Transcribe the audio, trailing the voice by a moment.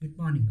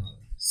morning, all.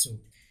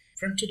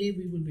 From today,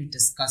 we will be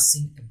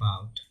discussing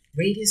about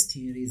various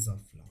theories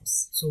of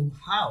laws. So,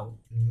 how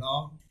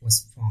law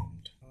was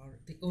formed, or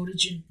the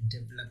origin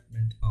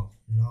development of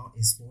law,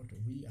 is what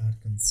we are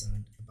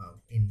concerned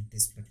about in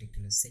this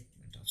particular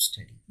segment of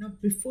study. Now,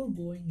 before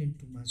going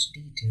into much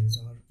details,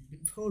 or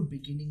before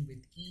beginning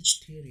with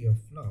each theory of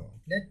law,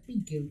 let me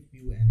give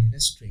you an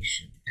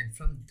illustration. And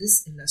from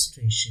this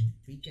illustration,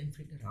 we can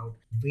figure out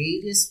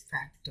various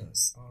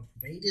factors or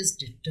various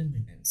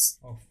determinants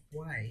of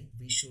why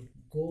we should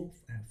go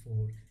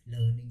for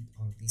learning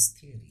all these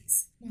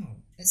theories. Now,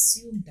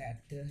 assume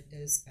that there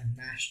is a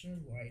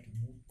national-wide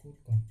moot court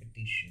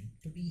competition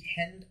to be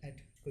held at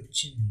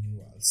Cochin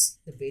Newells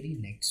the very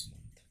next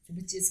month, so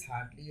which is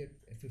hardly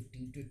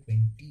 15 to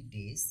 20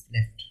 days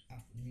left.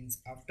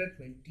 Means after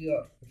 20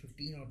 or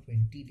 15 or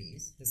 20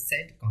 days, the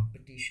said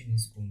competition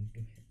is going to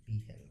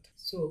be held.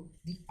 So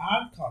the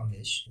R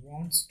college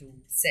wants to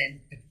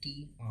send a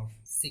team of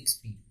 6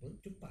 people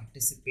to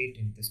participate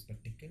in this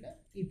particular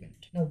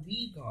event. Now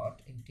we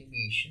got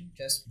intimation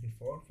just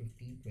before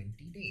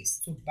 15-20 days.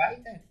 So by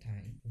that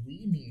time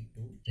we need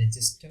to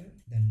register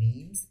the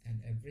names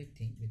and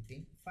everything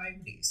within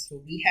 5 days.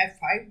 So we have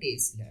 5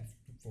 days left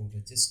for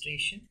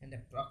registration and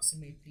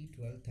approximately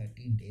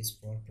 12-13 days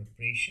for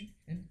preparation,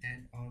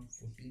 and on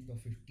 14th or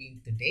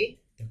 15th day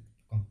the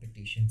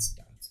competition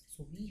starts.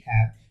 So we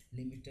have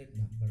limited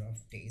number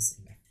of days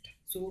left.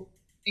 So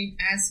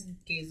as in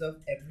case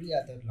of every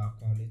other law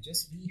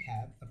colleges, we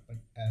have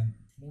a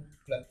moot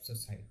club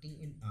society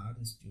in our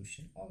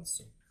institution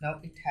also.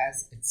 Now it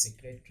has its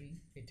secretary,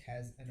 it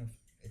has a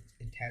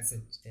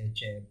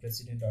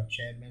president or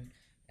chairman,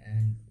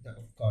 and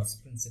of course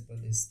principal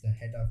is the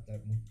head of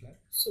the moot club.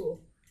 So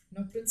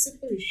now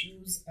principal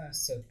issues a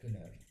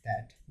circular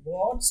that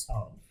wards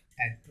of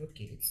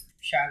advocates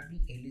shall be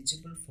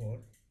eligible for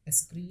a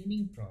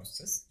screening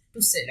process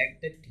to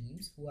select the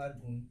teams who are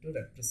going to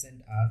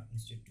represent our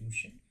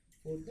institution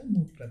for the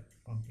moot court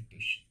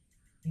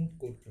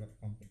club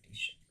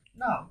competition.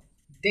 Now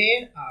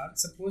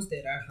suppose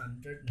there are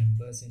 100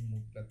 members in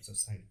moot club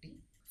society.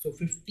 So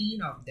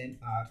 15 of them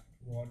are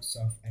wards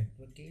of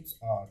advocates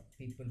or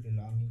people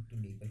belonging to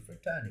legal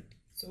fraternity.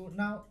 So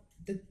now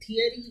the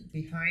theory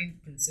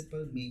behind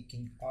principal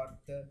making, or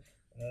the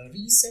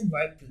reason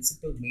why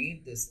principal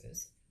made this,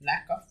 is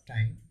lack of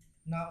time.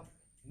 Now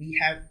we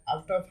have,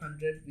 out of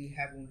 100 we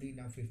have only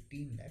now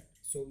 15 left,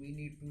 so we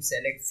need to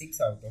select 6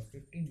 out of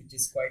 15, which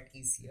is quite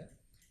easier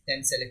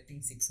than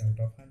selecting 6 out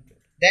of 100.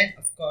 Then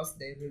of course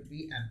there will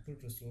be ample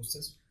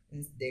resources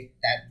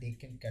that they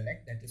can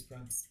collect, that is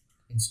from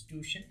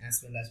institution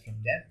as well as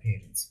from their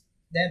parents.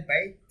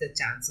 Thereby the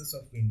chances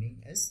of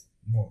winning is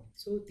more.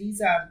 So these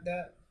are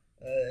the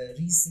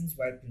reasons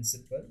why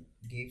principal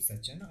gave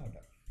such an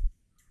order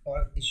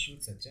or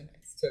issued such a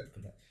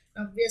circular.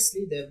 Now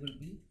obviously there will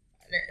be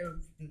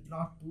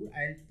not two,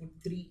 I'll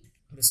put 3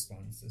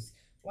 responses.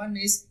 One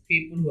is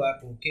people who are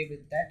okay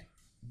with that,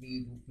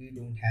 we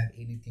don't have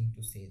anything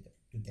to say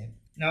to them.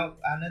 Now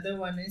another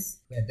one is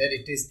whether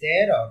it is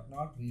there or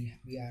not,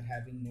 we are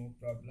having no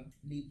problem,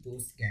 leave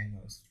those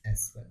gangers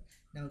as well.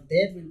 Now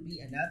there will be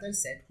another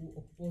set who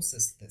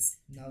opposes this.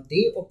 Now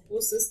they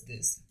opposes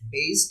this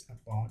based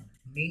upon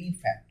many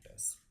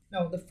factors.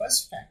 Now the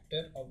first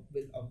factor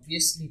will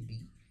obviously be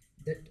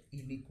that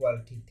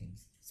inequality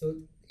things. So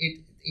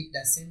it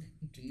doesn't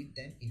treat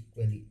them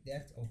equally.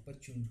 Their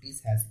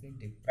opportunities has been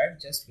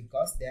deprived just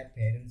because their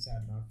parents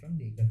are not from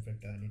legal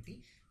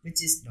fraternity,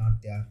 which is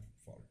not their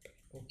fault.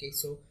 Okay,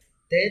 so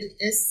there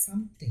is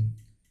something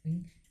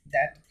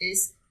that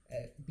is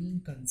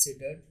being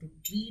considered to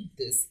treat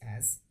this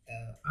as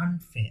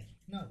unfair.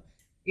 Now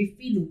if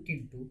we look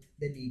into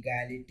the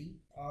legality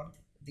or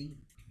the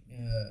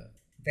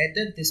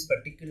whether this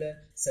particular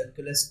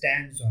circular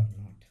stands or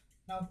not.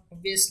 Now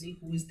obviously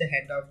who is the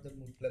head of the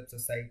moot club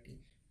society?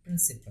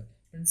 Principal.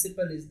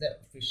 Principal is the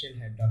official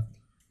head of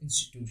the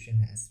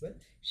institution as well.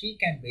 She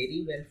can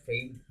very well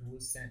frame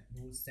rules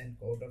and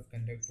code of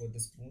conduct for the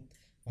smooth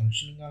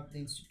functioning of the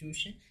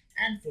institution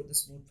and for the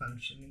smooth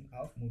functioning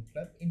of moot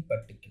club in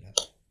particular.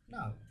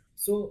 Now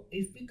so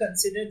if we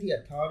consider the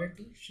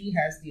authority, she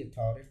has the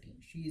authority,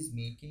 she is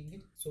making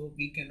it, so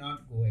we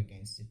cannot go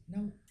against it.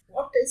 Now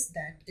what is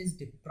that is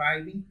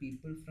depriving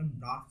people from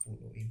not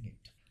following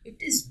it? It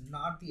is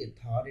not the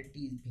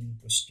authority being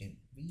questioned.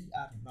 We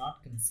are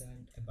not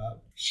concerned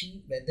about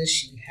whether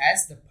she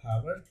has the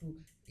power to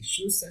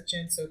issue such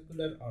a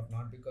circular or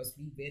not, because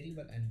we very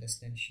well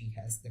understand she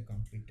has the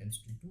competence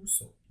to do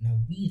so. Now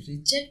we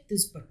reject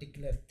this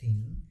particular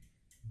thing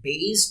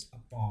based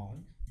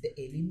upon the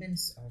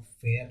elements of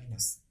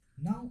fairness.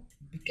 Now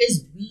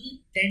because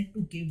we tend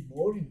to give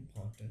more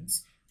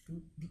importance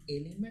to the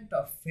element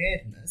of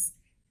fairness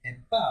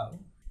above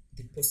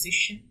the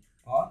position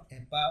or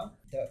above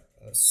the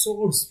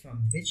source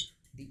from which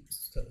the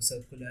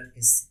circular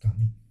is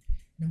coming.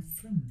 Now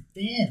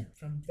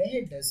from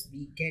where does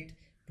we get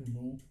to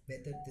know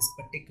whether this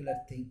particular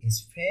thing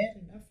is fair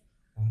enough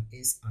or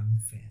is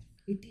unfair?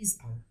 It is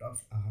out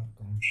of our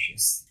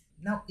conscious.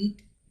 Now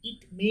it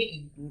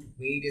may include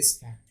various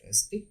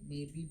factors. It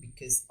may be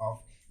because of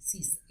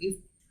See,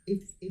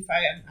 if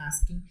I am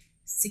asking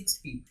 6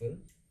 people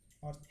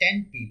or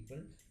 10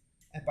 people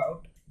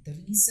about the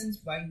reasons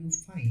why you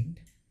find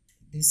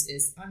this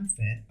is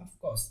unfair, of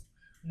course,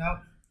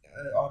 now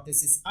or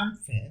this is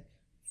unfair,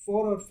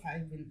 4 or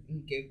 5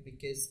 will give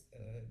because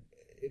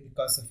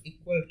of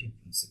equality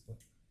principle.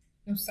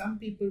 Now some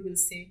people will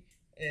say,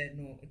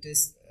 no, it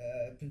is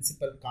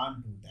principle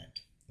can't do that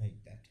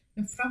like that.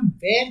 Now from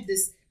where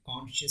this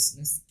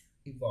consciousness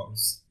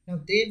evolves, now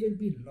there will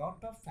be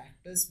lot of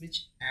factors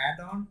which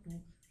add on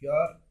to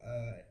your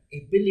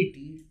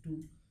ability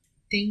to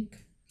think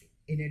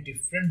in a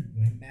different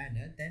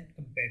manner than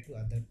compared to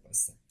other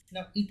person.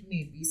 Now it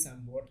may be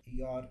somewhat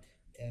your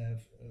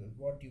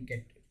what you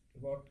get,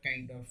 what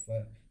kind of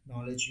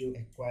knowledge you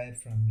acquire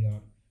from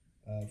your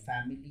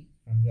family,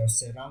 from your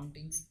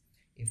surroundings.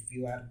 If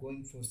you are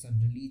going for some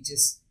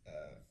religious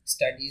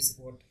studies,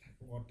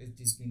 what is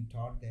this being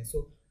taught there?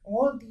 So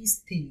all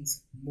these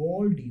things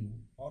mold you,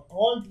 or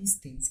all these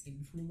things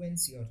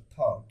influence your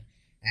thought,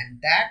 and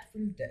that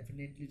will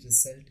definitely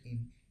result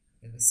in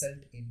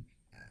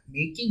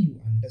making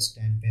you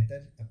understand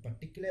whether a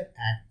particular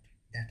act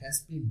that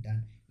has been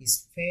done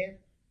is fair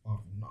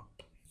or not.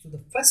 So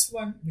the first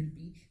one will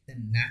be the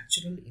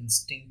natural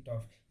instinct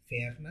of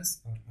fairness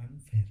or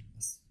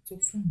unfairness. So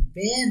from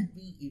where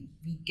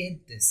we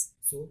get this?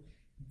 So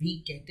we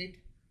get it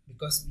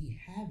because we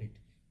have it.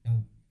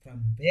 Now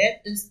from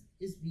where does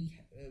is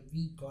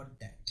we got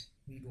that?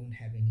 We don't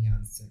have any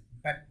answer.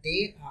 But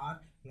there are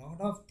a lot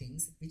of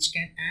things which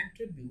can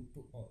attribute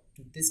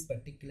to this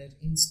particular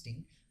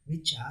instinct,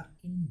 which are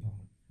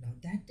inborn. Now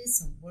that is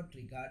somewhat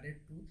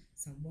regarded to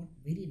somewhat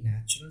very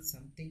natural,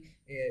 something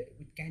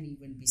it can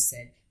even be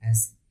said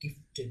as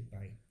gifted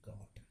by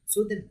God.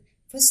 So the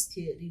first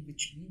theory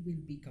which we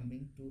will be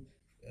coming to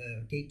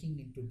taking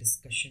into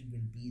discussion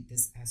will be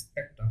this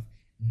aspect of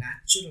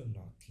natural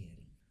law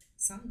theory,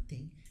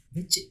 something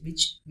which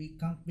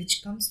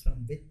comes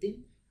from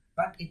within,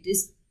 but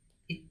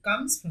it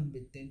comes from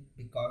within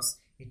because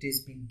it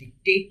is being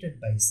dictated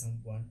by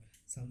someone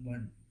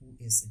who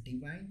is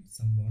divine,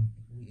 someone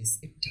who is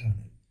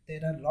eternal.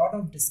 There are a lot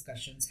of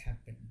discussions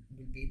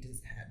will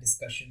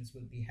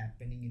be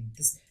happening in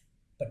this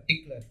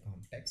particular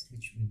context,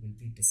 which we will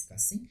be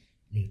discussing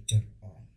later on.